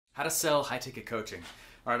How to sell high-ticket coaching.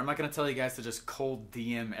 All right, I'm not going to tell you guys to just cold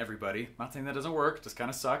DM everybody. I'm not saying that doesn't work, just kind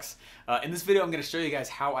of sucks. In this video, I'm going to show you guys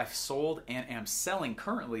how I've sold and am selling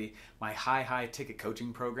currently my high-ticket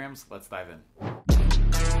coaching programs. Let's dive in.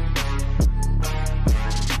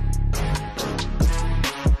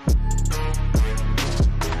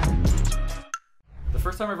 The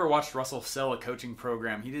first time I ever watched Russell sell a coaching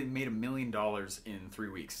program, he made $1 million in 3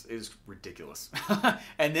 weeks. It was ridiculous.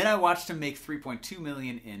 And then I watched him make $3.2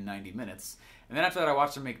 million in 90 minutes. And then after that, I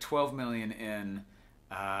watched him make $12 million in,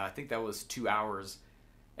 I think that was 2 hours.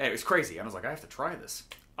 And it was crazy. I was like, I have to try this.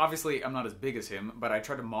 Obviously, I'm not as big as him, but I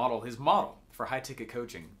tried to model his model for high-ticket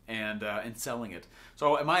coaching and selling it.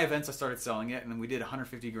 So at my events, I started selling it, and then we did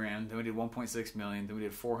 150 grand, then we did 1.6 million, then we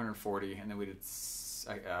did 440, and then we did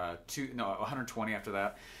 120 after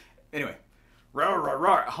that. Anyway,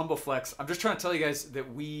 humble flex. I'm just trying to tell you guys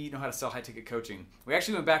that we know how to sell high-ticket coaching. We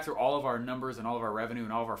actually went back through all of our numbers and all of our revenue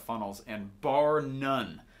and all of our funnels, and bar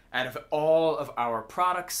none, out of all of our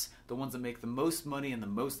products, the ones that make the most money and the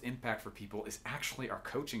most impact for people is actually our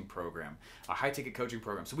coaching program, our high-ticket coaching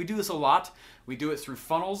program. So we do this a lot. We do it through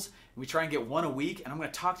funnels. We try and get one a week, and I'm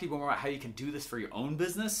going to talk to you more about how you can do this for your own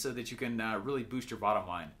business so that you can really boost your bottom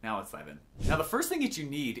line. Now let's dive in. Now the first thing that you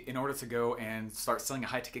need in order to go and start selling a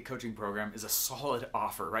high-ticket coaching program is a solid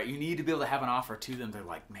offer, right? You need to be able to have an offer to them. They're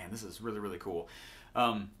like, man, this is really, really cool.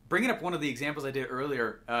 Bringing up one of the examples I did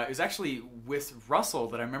earlier, it was actually with Russell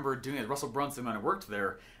that I remember doing it. Russell Brunson, when I worked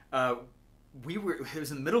there, it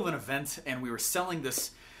was in the middle of an event and we were selling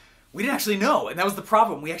this. We didn't actually know, and that was the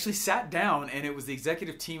problem. We actually sat down, and it was the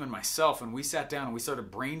executive team and myself, and we sat down and we started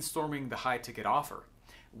brainstorming the high-ticket offer,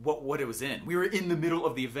 what it was in. We were in the middle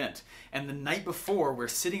of the event, and the night before, we're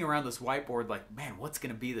sitting around this whiteboard like, man, what's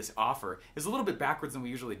going to be this offer? It's a little bit backwards than we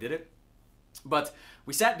usually did it. But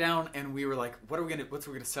we sat down and we were like, what's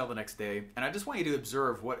we gonna sell the next day? And I just want you to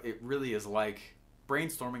observe what it really is like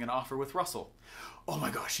brainstorming an offer with Russell. Oh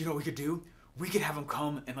my gosh, you know what we could do? We could have him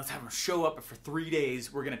come and let's have him show up, and for 3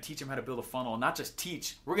 days we're gonna teach him how to build a funnel. And not just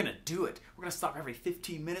teach, we're gonna do it. We're gonna stop every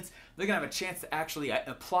 15 minutes. They're gonna have a chance to actually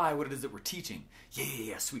apply what it is that we're teaching.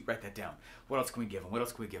 Yeah, sweet, write that down. What else can we give him? What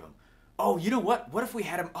else can we give him? Oh, you know what? What if we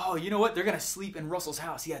had him? Oh, you know what? They're going to sleep in Russell's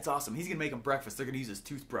house. Yeah, it's awesome. He's going to make them breakfast. They're going to use his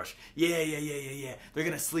toothbrush. Yeah. They're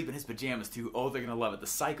going to sleep in his pajamas too. Oh, they're going to love it. The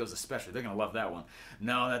psychos especially. They're going to love that one.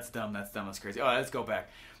 No, that's dumb. That's crazy. All right, let's go back.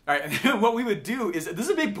 All right, and then what we would do is, this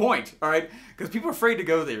is a big point, all right, because people are afraid to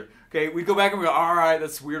go there. Okay, we'd go back and we go, all right,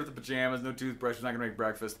 that's weird with the pajamas, no toothbrush, we're not going to make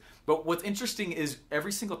breakfast. But what's interesting is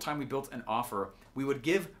every single time we built an offer, we would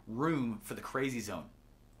give room for the crazy zone.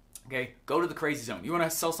 Okay, go to the crazy zone. You want to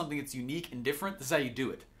sell something that's unique and different? This is how you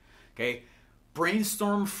do it. Okay,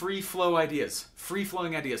 brainstorm free-flowing ideas.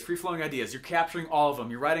 Free-flowing ideas. You're capturing all of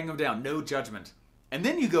them. You're writing them down. No judgment. And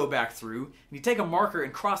then you go back through and you take a marker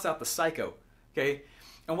and cross out the psycho. Okay,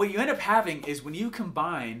 and what you end up having is when you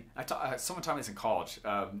combine. Someone taught me this in college.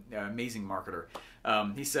 Amazing marketer.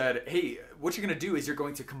 He said, "Hey, what you're going to do is you're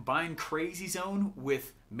going to combine crazy zone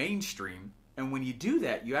with mainstream." And when you do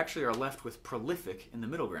that, you actually are left with prolific in the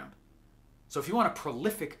middle ground. So if you want a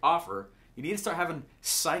prolific offer, you need to start having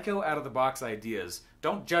psycho out-of-the-box ideas.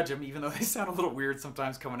 Don't judge them, even though they sound a little weird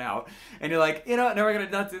sometimes coming out. And you're like, no, we're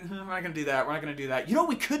not going to do that. We're not going to do that. You know what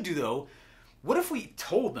we could do, though? What if we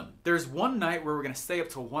told them there's one night where we're going to stay up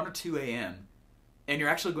till 1 or 2 a.m. and you're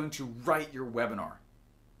actually going to write your webinar?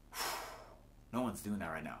 No one's doing that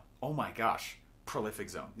right now. Oh my gosh. Prolific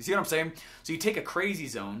zone. You see what I'm saying? So you take a crazy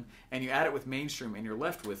zone and you add it with mainstream and you're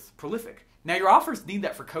left with prolific. Now your offers need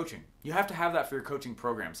that for coaching. You have to have that for your coaching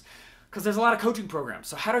programs because there's a lot of coaching programs.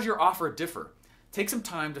 So how does your offer differ? Take some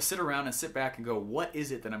time to sit around and sit back and go, what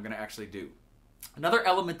is it that I'm going to actually do? Another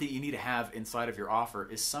element that you need to have inside of your offer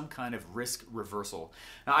is some kind of risk reversal.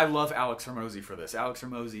 Now, I love Alex Hormozi for this. Alex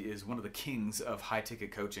Hormozi is one of the kings of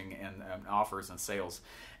high-ticket coaching and offers and sales,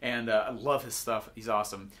 and I love his stuff. He's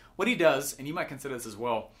awesome. What he does, and you might consider this as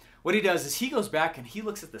well, what he does is he goes back and he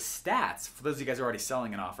looks at the stats. For those of you guys who are already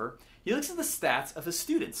selling an offer, he looks at the stats of his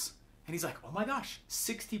students, and he's like, oh my gosh,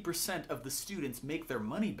 60% of the students make their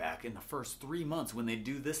money back in the first 3 months when they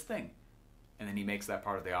do this thing. And then he makes that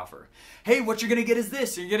part of the offer. Hey, what you're going to get is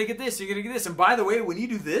this. You're going to get this. You're going to get this. And by the way, when you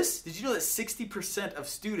do this, did you know that 60% of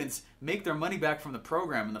students make their money back from the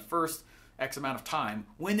program in the first X amount of time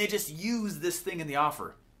when they just use this thing in the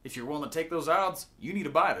offer? If you're willing to take those odds, you need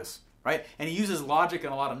to buy this. Right? And he uses logic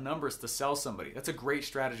and a lot of numbers to sell somebody. That's a great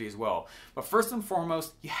strategy as well. But first and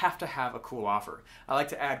foremost, you have to have a cool offer. I like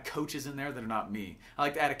to add coaches in there that are not me. I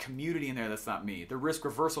like to add a community in there that's not me. The risk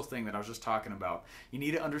reversal thing that I was just talking about. You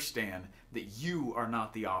need to understand that you are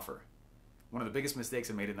not the offer. One of the biggest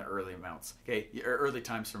mistakes I made in the early amounts, okay, early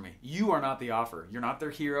times for me. You are not the offer. You're not their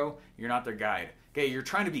hero. You're not their guide. Okay, you're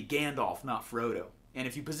trying to be Gandalf, not Frodo. And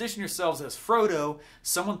if you position yourselves as Frodo,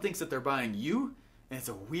 someone thinks that they're buying you, and it's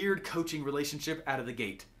a weird coaching relationship out of the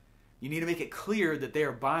gate. You need to make it clear that they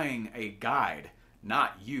are buying a guide,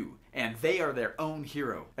 not you, and they are their own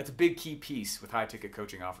hero. That's a big key piece with high-ticket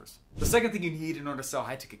coaching offers. The second thing you need in order to sell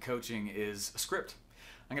high-ticket coaching is a script.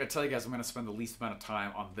 I'm going to tell you guys I'm going to spend the least amount of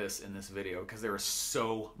time on this in this video because there is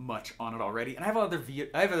so much on it already. And I have other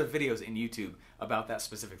videos in YouTube about that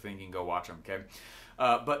specific thing. You can go watch them, okay?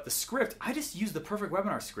 But the script, I just use the perfect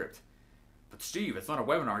webinar script. But Steve, it's not a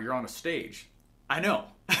webinar. You're on a stage. I know.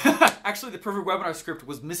 Actually, the perfect webinar script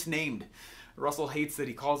was misnamed. Russell hates that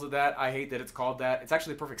he calls it that. I hate that it's called that. It's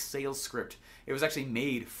actually a perfect sales script. It was actually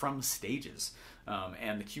made from stages.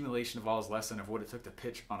 And the accumulation of all his lesson of what it took to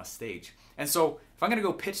pitch on a stage. And so if I'm going to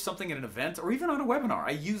go pitch something at an event or even on a webinar,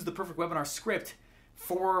 I use the perfect webinar script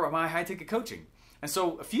for my high ticket coaching. And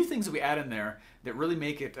so a few things that we add in there that really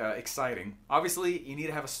make it exciting. Obviously, you need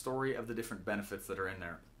to have a story of the different benefits that are in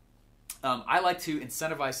there. I like to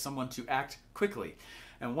incentivize someone to act quickly.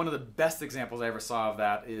 And one of the best examples I ever saw of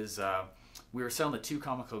that is we were selling the 2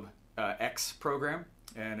 Comma Club X program,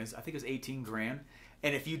 and I think it was 18 grand.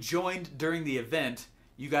 And if you joined during the event,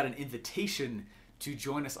 you got an invitation to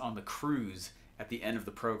join us on the cruise at the end of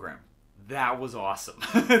the program. That was awesome.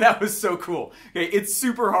 That was so cool. Okay, it's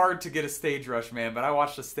super hard to get a stage rush, man, but I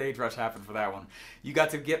watched a stage rush happen for that one. You got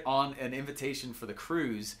to get on an invitation for the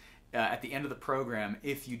cruise at the end of the program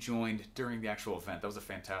if you joined during the actual event. That was a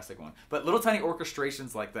fantastic one. But little tiny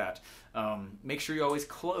orchestrations like that, make sure you always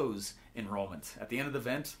close enrollment. At the end of the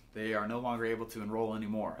event, they are no longer able to enroll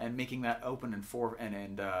anymore, and making that open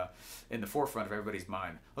and in the forefront of everybody's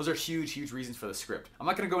mind. Those are huge, huge reasons for the script. I'm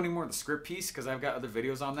not going to go any more in the script piece because I've got other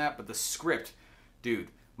videos on that, but the script, dude,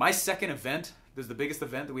 my second event, this is the biggest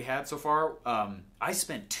event that we had so far, I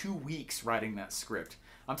spent 2 weeks writing that script.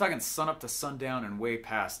 I'm talking sun up to sundown and way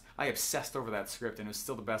past. I obsessed over that script, and it was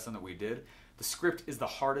still the best one that we did. The script is the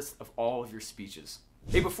hardest of all of your speeches.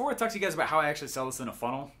 Hey, before I talk to you guys about how I actually sell this in a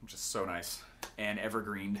funnel, which is so nice and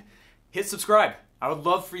evergreen, hit subscribe. I would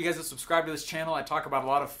love for you guys to subscribe to this channel. I talk about a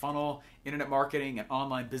lot of funnel, internet marketing, and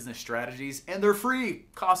online business strategies, and they're free.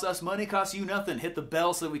 Costs us money, costs you nothing. Hit the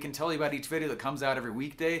bell so that we can tell you about each video that comes out every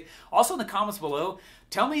weekday. Also in the comments below,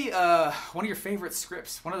 tell me one of your favorite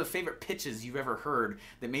scripts, one of the favorite pitches you've ever heard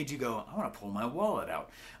that made you go, I want to pull my wallet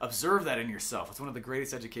out. Observe that in yourself. It's one of the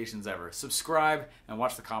greatest educations ever. Subscribe and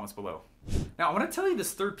watch the comments below. Now, I want to tell you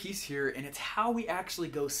this third piece here, and it's how we actually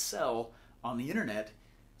go sell on the internet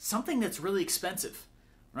something that's really expensive,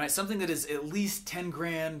 right? Something that is at least 10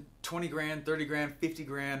 grand, 20 grand, 30 grand, 50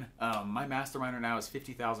 grand. My mastermind right now is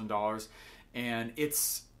 $50,000, and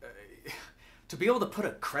it's to be able to put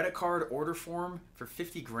a credit card order form for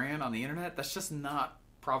 50 grand on the internet, that's just not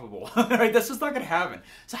probable, right? That's just not going to happen.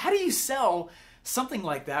 So how do you sell something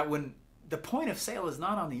like that when the point of sale is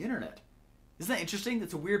not on the internet? Isn't that interesting?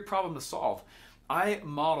 That's a weird problem to solve. I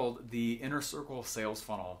modeled the inner circle sales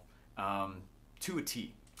funnel to a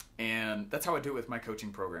T. And that's how I do it with my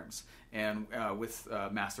coaching programs and with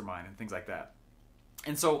Mastermind and things like that.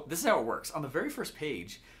 And so this is how it works. On the very first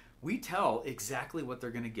page, we tell exactly what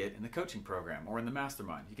they're going to get in the coaching program or in the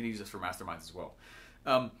Mastermind. You can use this for Masterminds as well.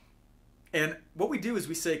 And what we do is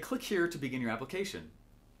we say, click here to begin your application.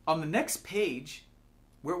 On the next page,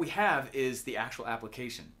 what we have is the actual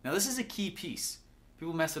application. Now, this is a key piece.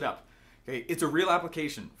 People mess it up. Okay, it's a real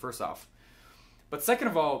application, first off. But second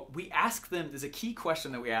of all, we ask them, there's a key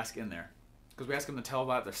question that we ask in there. Because we ask them to tell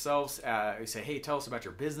about themselves. We say, hey, tell us about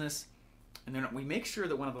your business. And then we make sure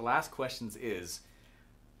that one of the last questions is,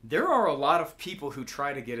 there are a lot of people who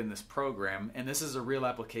try to get in this program, and this is a real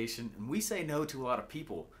application, and we say no to a lot of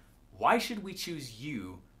people. Why should we choose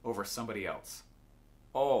you over somebody else?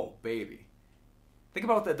 Oh, baby. Think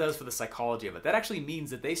about what that does for the psychology of it. That actually means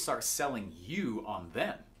that they start selling you on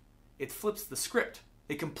them. It flips the script.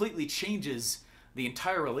 It completely changes the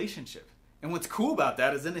entire relationship. And what's cool about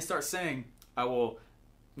that is then they start saying, I will,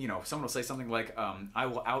 someone will say something like, I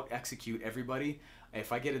will out-execute everybody.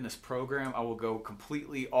 If I get in this program, I will go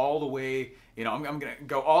completely all the way, I'm going to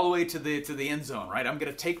go all the way to the end zone, right? I'm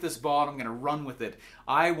going to take this ball and I'm going to run with it.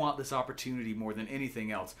 I want this opportunity more than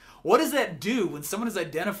anything else. What does that do when someone has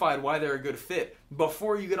identified why they're a good fit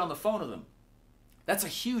before you get on the phone with them? That's a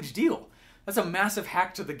huge deal. That's a massive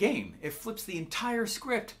hack to the game. It flips the entire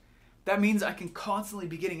script. That means I can constantly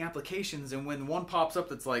be getting applications, and when one pops up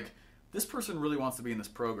that's like, this person really wants to be in this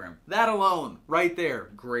program. That alone, right there,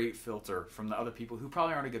 great filter from the other people who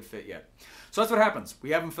probably aren't a good fit yet. So that's what happens. We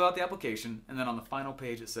have them fill out the application, and then on the final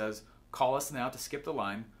page it says, call us now to skip the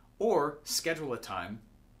line, or schedule a time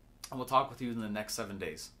and we'll talk with you in the next 7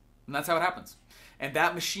 days. And that's how it happens. And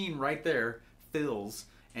that machine right there fills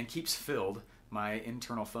and keeps filled my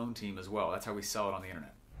internal phone team as well. That's how we sell it on the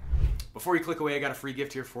internet. Before you click away, I got a free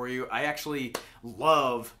gift here for you. I actually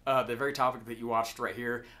love the very topic that you watched right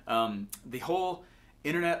here. The whole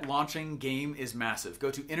internet launching game is massive.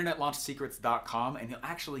 Go to internetlaunchsecrets.com and you'll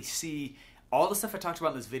actually see all the stuff I talked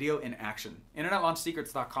about in this video in action.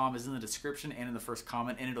 Internetlaunchsecrets.com is in the description and in the first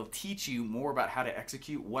comment, and it'll teach you more about how to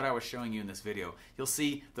execute what I was showing you in this video. You'll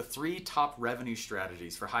see the 3 top revenue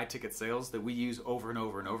strategies for high ticket sales that we use over and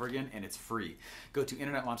over and over again, and it's free. Go to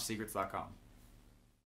internetlaunchsecrets.com.